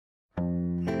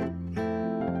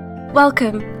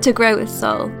Welcome to Grow with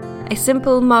Soul, a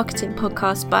simple marketing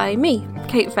podcast by me,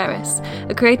 Kate Ferris,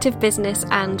 a creative business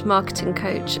and marketing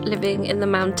coach living in the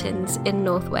mountains in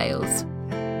North Wales.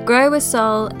 Grow with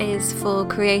Soul is for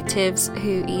creatives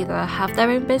who either have their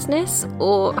own business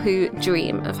or who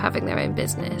dream of having their own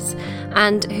business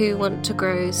and who want to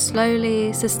grow slowly,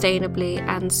 sustainably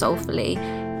and soulfully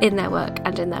in their work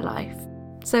and in their life.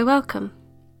 So welcome.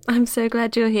 I'm so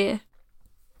glad you're here.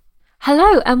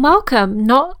 Hello and welcome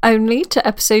not only to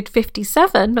episode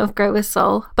 57 of Grow with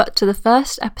Soul, but to the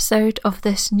first episode of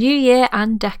this new year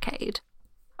and decade.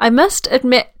 I must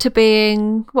admit to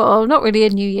being, well, not really a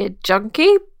New Year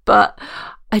junkie, but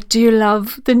I do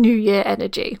love the New Year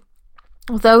energy.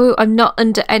 Although I'm not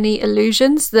under any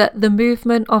illusions that the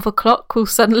movement of a clock will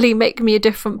suddenly make me a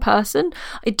different person,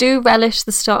 I do relish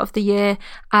the start of the year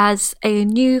as a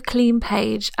new clean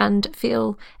page and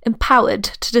feel empowered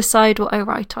to decide what I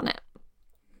write on it.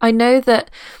 I know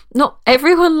that not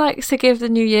everyone likes to give the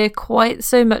new year quite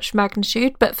so much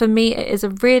magnitude, but for me it is a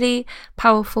really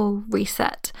powerful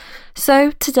reset.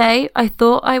 So today I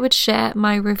thought I would share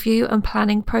my review and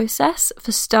planning process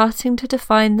for starting to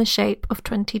define the shape of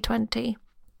 2020.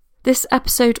 This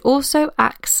episode also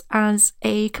acts as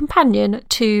a companion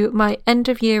to my end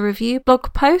of year review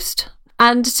blog post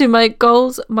and to my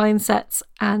goals, mindsets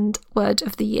and word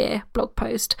of the year blog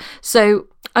post. So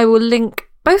I will link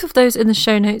both of those in the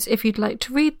show notes if you'd like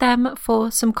to read them for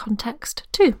some context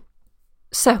too.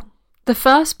 So, the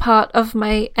first part of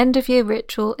my end of year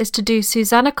ritual is to do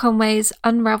Susanna Conway's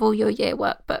Unravel Your Year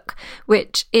workbook,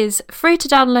 which is free to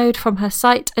download from her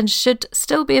site and should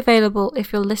still be available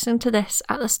if you're listening to this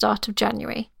at the start of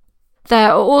January. There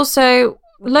are also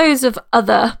loads of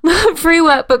other free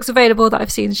workbooks available that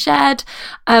I've seen shared,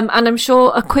 and I'm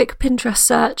sure a quick Pinterest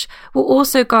search will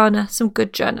also garner some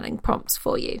good journaling prompts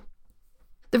for you.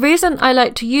 The reason I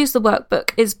like to use the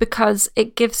workbook is because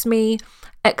it gives me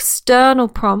external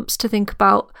prompts to think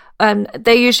about, and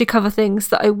they usually cover things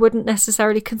that I wouldn't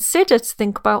necessarily consider to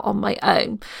think about on my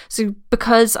own. So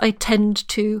because I tend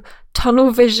to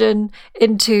tunnel vision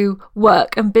into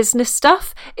work and business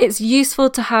stuff, it's useful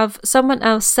to have someone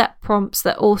else set prompts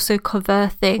that also cover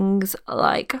things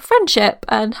like friendship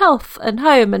and health and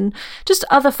home and just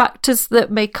other factors that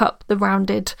make up the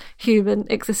rounded human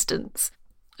existence.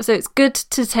 So it's good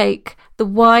to take the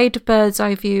wide bird's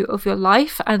eye view of your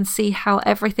life and see how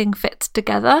everything fits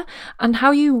together and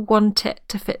how you want it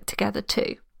to fit together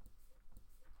too.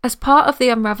 As part of the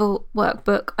Unravel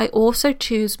workbook, I also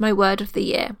choose my word of the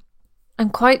year.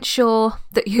 I'm quite sure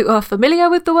that you are familiar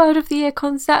with the word of the year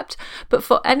concept, but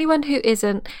for anyone who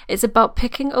isn't, it's about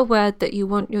picking a word that you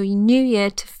want your new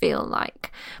year to feel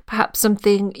like. Perhaps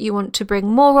something you want to bring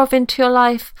more of into your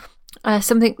life,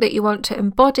 something that you want to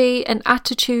embody, an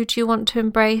attitude you want to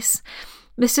embrace.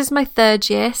 This is my third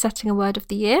year setting a word of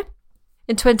the year.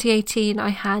 In 2018, I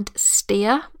had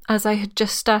steer, as I had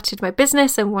just started my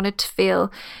business and wanted to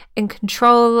feel in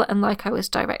control and like I was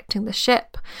directing the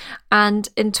ship. And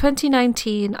in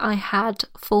 2019, I had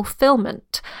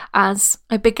fulfillment, as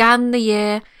I began the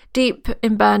year deep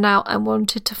in burnout and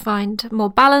wanted to find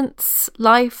more balance,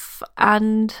 life,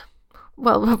 and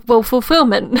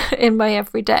fulfillment in my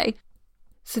everyday.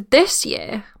 So this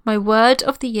year, my word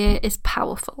of the year is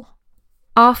powerful.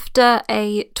 After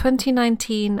a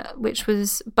 2019 which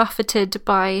was buffeted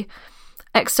by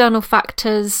external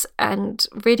factors and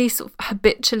really sort of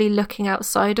habitually looking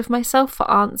outside of myself for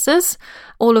answers,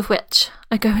 all of which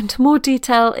I go into more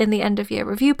detail in the end of year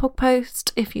review blog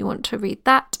post if you want to read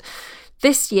that.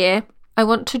 This year, I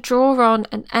want to draw on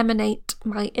and emanate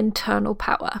my internal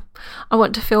power. I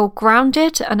want to feel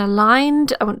grounded and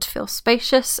aligned. I want to feel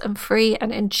spacious and free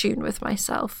and in tune with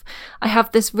myself. I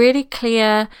have this really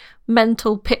clear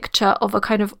mental picture of a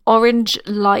kind of orange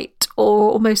light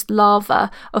or almost lava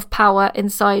of power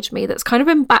inside me that's kind of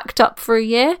been backed up for a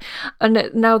year, and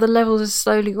now the levels are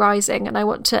slowly rising, and I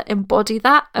want to embody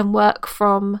that and work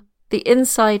from the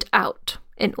inside out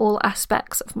in all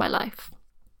aspects of my life.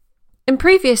 In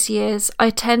previous years, I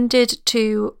tended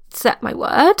to set my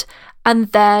word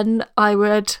and then I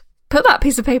would put that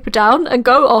piece of paper down and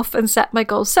go off and set my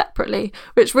goals separately,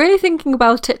 which really thinking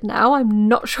about it now, I'm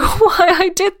not sure why I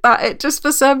did that. It just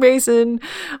for some reason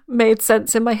made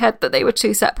sense in my head that they were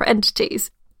two separate entities.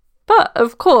 But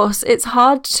of course, it's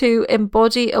hard to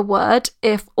embody a word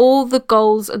if all the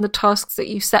goals and the tasks that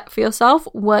you set for yourself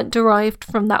weren't derived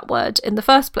from that word in the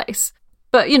first place.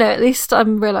 But, at least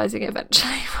I'm realising it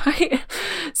eventually, right?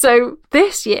 So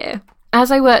this year, as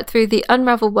I work through the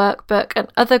Unravel workbook and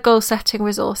other goal-setting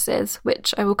resources,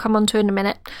 which I will come on to in a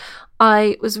minute,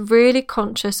 I was really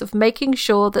conscious of making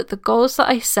sure that the goals that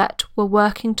I set were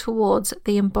working towards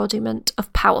the embodiment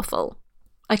of powerful.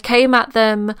 I came at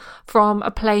them from a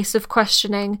place of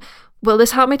questioning, will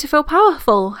this help me to feel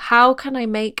powerful? How can I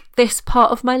make this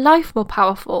part of my life more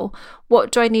powerful?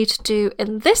 What do I need to do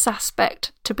in this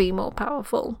aspect to be more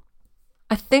powerful?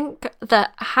 I think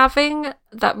that having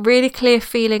that really clear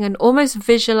feeling and almost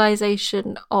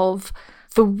visualization of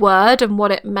the word and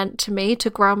what it meant to me to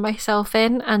ground myself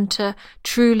in and to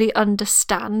truly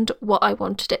understand what I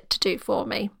wanted it to do for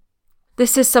me.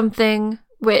 This is something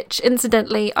which,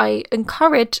 incidentally, I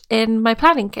encourage in my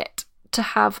planning kit, to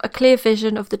have a clear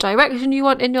vision of the direction you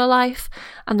want in your life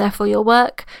and therefore your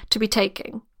work to be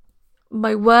taking.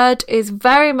 My word is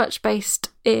very much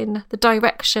based in the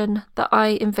direction that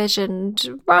I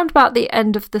envisioned around about the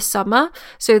end of the summer,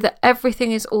 so that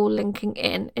everything is all linking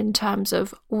in terms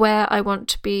of where I want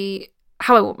to be,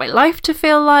 how I want my life to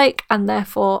feel like, and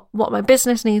therefore what my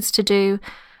business needs to do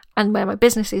and where my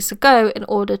business needs to go in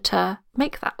order to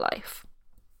make that life.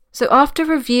 So after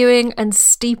reviewing and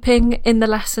steeping in the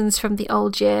lessons from the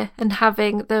old year and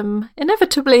having them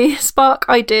inevitably spark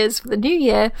ideas for the new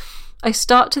year, I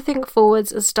start to think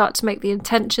forwards and start to make the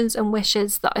intentions and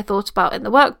wishes that I thought about in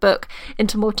the workbook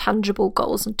into more tangible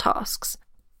goals and tasks.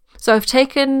 So I've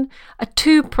taken a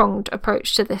two-pronged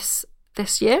approach to this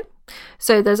year.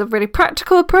 So there's a really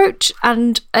practical approach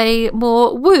and a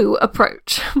more woo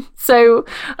approach. So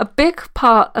a big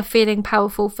part of feeling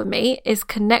powerful for me is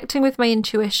connecting with my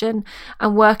intuition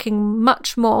and working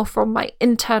much more from my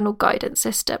internal guidance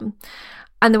system.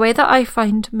 And the way that I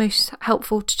find most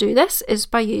helpful to do this is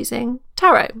by using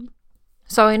tarot.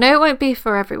 So I know it won't be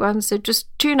for everyone, so just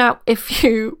tune out if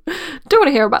you don't want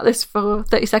to hear about this for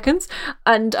 30 seconds.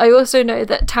 And I also know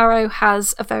that tarot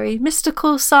has a very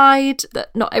mystical side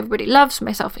that not everybody loves,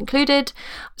 myself included.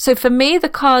 So for me, the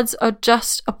cards are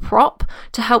just a prop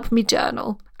to help me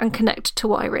journal and connect to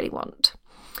what I really want.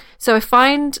 So I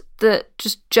find that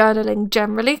just journaling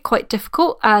generally quite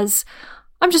difficult, as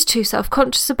I'm just too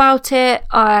self-conscious about it.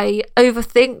 I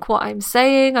overthink what I'm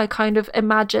saying. I kind of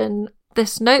imagine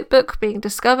this notebook being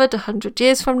discovered 100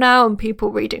 years from now and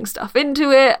people reading stuff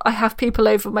into it. I have people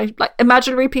over my,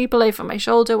 imaginary people over my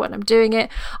shoulder when I'm doing it.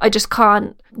 I just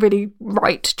can't really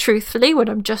write truthfully when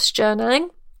I'm just journaling.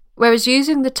 Whereas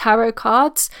using the tarot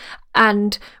cards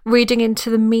and reading into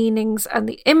the meanings and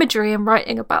the imagery and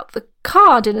writing about the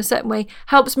card in a certain way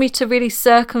helps me to really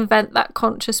circumvent that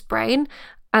conscious brain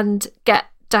and get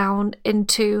down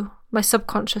into my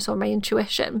subconscious or my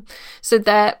intuition. So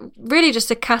they're really just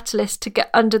a catalyst to get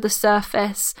under the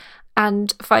surface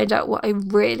and find out what I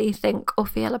really think or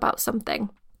feel about something.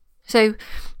 So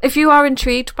if you are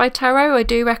intrigued by tarot, I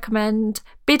do recommend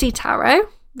Biddy Tarot,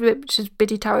 which is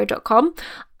biddytarot.com,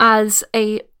 as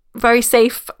a very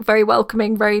safe, very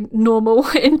welcoming, very normal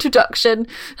introduction.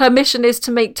 Her mission is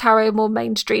to make tarot more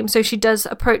mainstream, so she does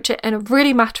approach it in a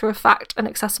really matter-of-fact and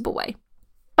accessible way.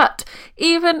 But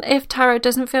even if tarot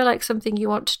doesn't feel like something you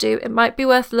want to do, it might be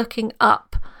worth looking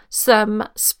up some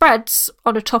spreads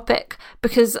on a topic,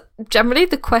 because generally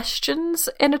the questions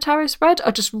in a tarot spread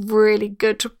are just really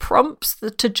good prompts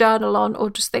to journal on or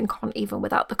just think on even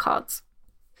without the cards.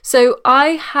 So I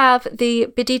have the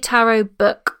Biddy Tarot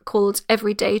book called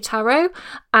Everyday Tarot,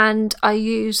 and I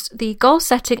used the goal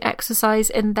setting exercise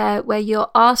in there where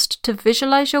you're asked to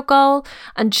visualize your goal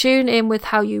and tune in with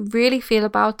how you really feel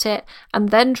about it, and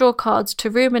then draw cards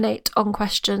to ruminate on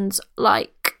questions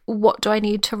like, what do I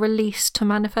need to release to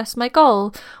manifest my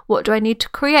goal? What do I need to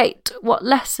create? What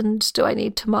lessons do I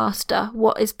need to master?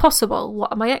 What is possible?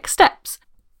 What are my next steps?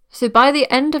 So by the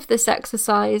end of this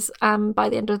exercise, by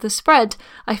the end of the spread,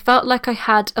 I felt like I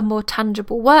had a more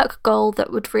tangible work goal that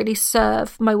would really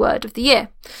serve my word of the year.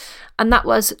 And that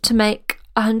was to make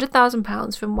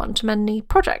 £100,000 from one-to-many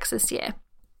projects this year.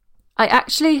 I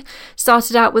actually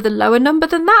started out with a lower number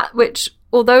than that, which,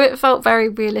 although it felt very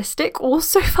realistic,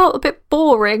 also felt a bit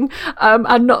boring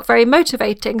and not very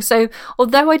motivating. So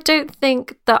although I don't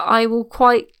think that I will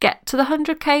quite get to the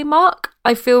 100k mark,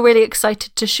 I feel really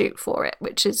excited to shoot for it,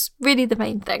 which is really the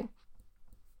main thing.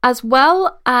 As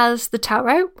well as the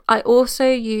tarot, I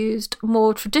also used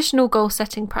more traditional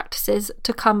goal-setting practices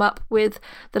to come up with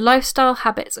the lifestyle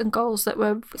habits and goals that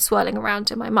were swirling around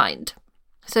in my mind.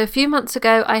 So a few months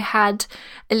ago, I had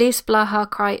Elise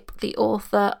Blaha-Kripe, the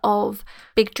author of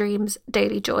Big Dreams,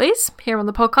 Daily Joys, here on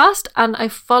the podcast, and I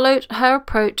followed her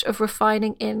approach of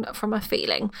refining in from a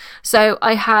feeling. So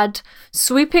I had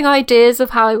sweeping ideas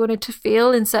of how I wanted to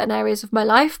feel in certain areas of my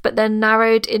life, but then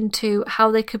narrowed into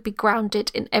how they could be grounded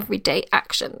in everyday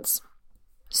actions.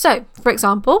 So, for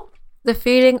example, the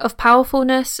feeling of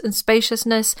powerfulness and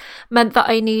spaciousness meant that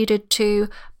I needed to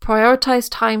prioritize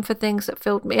time for things that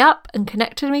filled me up and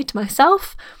connected me to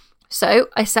myself. So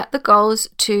I set the goals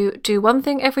to do one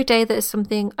thing every day that is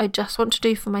something I just want to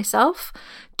do for myself,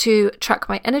 to track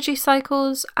my energy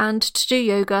cycles, and to do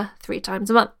yoga 3 times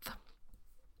a month.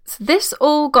 So this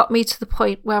all got me to the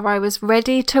point where I was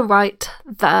ready to write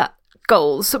that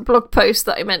goals blog post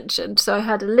that I mentioned. So I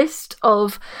had a list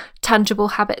of tangible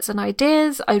habits and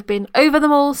ideas. I've been over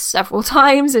them all several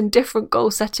times in different goal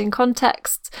setting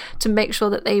contexts to make sure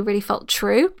that they really felt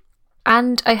true.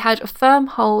 And I had a firm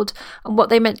hold on what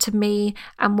they meant to me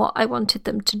and what I wanted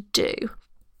them to do.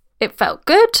 It felt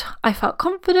good, I felt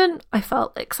confident, I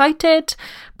felt excited,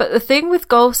 but the thing with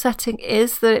goal setting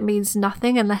is that it means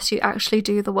nothing unless you actually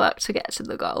do the work to get to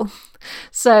the goal.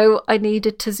 So I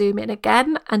needed to zoom in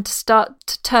again and to start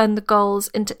to turn the goals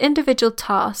into individual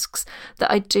tasks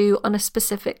that I do on a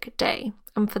specific day.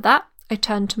 And for that, I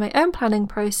turned to my own planning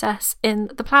process in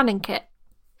the Planning Kit.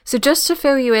 So just to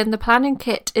fill you in, the Planning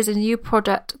Kit is a new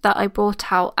product that I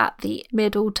brought out at the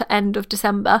middle to end of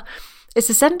December. It's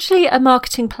essentially a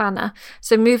marketing planner.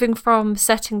 So moving from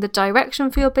setting the direction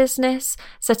for your business,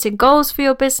 setting goals for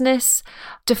your business,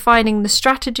 defining the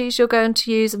strategies you're going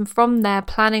to use, and from there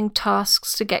planning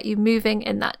tasks to get you moving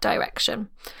in that direction.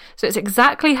 So it's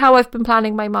exactly how I've been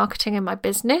planning my marketing and my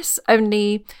business,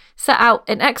 only set out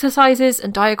in exercises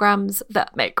and diagrams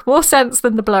that make more sense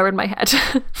than the blur in my head.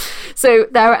 So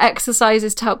there are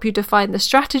exercises to help you define the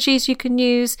strategies you can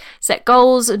use, set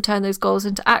goals and turn those goals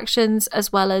into actions,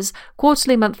 as well as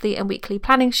quarterly, monthly and weekly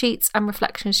planning sheets and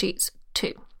reflection sheets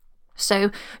too. So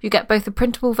you get both a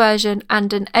printable version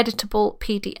and an editable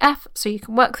PDF, so you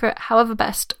can work through it however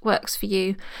best works for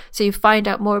you. So you find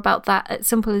out more about that at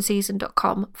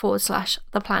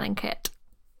simpleandseason.com/theplanning-kit.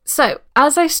 So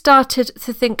as I started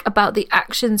to think about the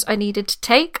actions I needed to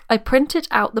take, I printed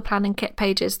out the Planning Kit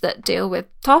pages that deal with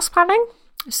task planning.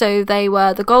 So they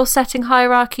were the goal setting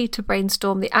hierarchy to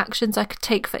brainstorm the actions I could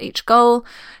take for each goal,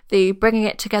 the bringing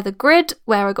it together grid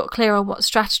where I got clear on what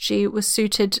strategy was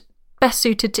best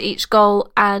suited to each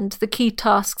goal and the key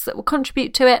tasks that will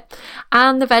contribute to it,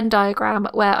 and the Venn diagram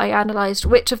where I analysed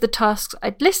which of the tasks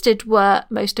I'd listed were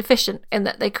most efficient in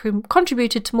that they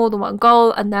contributed to more than one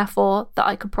goal and therefore that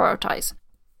I could prioritise.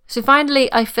 So finally,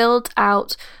 I filled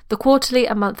out the quarterly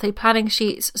and monthly planning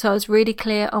sheets so I was really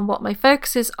clear on what my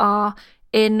focuses are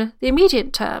in the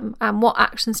immediate term and what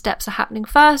action steps are happening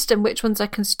first and which ones I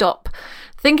can stop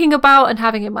thinking about and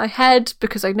having in my head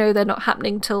because I know they're not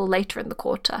happening till later in the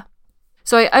quarter.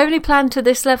 So I only plan to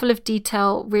this level of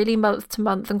detail really month to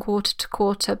month and quarter to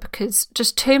quarter because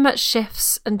just too much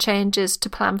shifts and changes to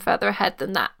plan further ahead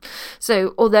than that.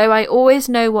 So although I always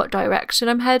know what direction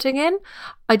I'm heading in,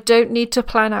 I don't need to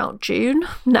plan out June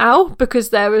now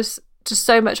because there is just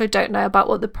so much I don't know about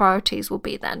what the priorities will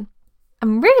be then.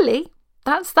 And really,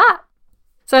 that's that.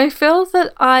 So I feel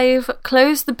that I've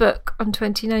closed the book on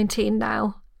 2019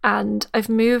 now. And I've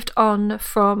moved on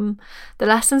from the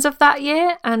lessons of that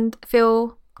year and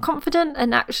feel confident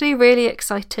and actually really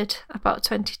excited about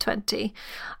 2020.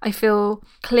 I feel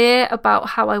clear about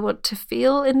how I want to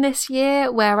feel in this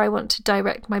year, where I want to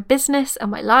direct my business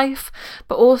and my life,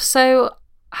 but also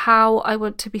how I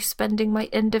want to be spending my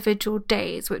individual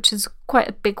days, which is quite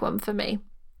a big one for me.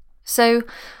 So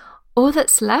all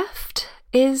that's left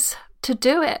is to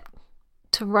do it.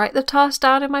 To write the tasks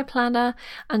down in my planner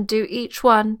and do each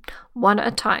one at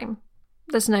a time.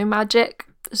 There's no magic,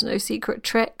 there's no secret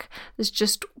trick, there's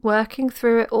just working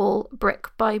through it all brick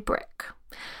by brick.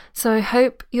 So I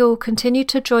hope you'll continue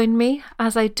to join me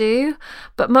as I do,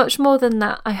 but much more than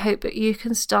that, I hope that you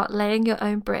can start laying your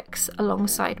own bricks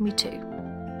alongside me too.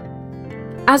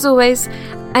 As always,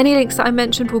 any links that I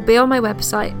mentioned will be on my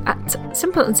website at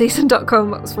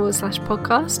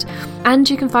simpleandseason.com/podcast, and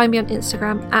you can find me on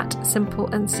Instagram at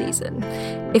simpleandseason.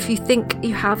 If you think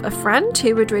you have a friend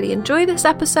who would really enjoy this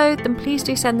episode, then please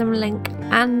do send them a link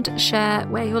and share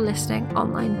where you're listening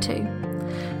online too.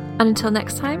 And until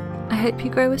next time, I hope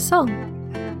you grow with soul.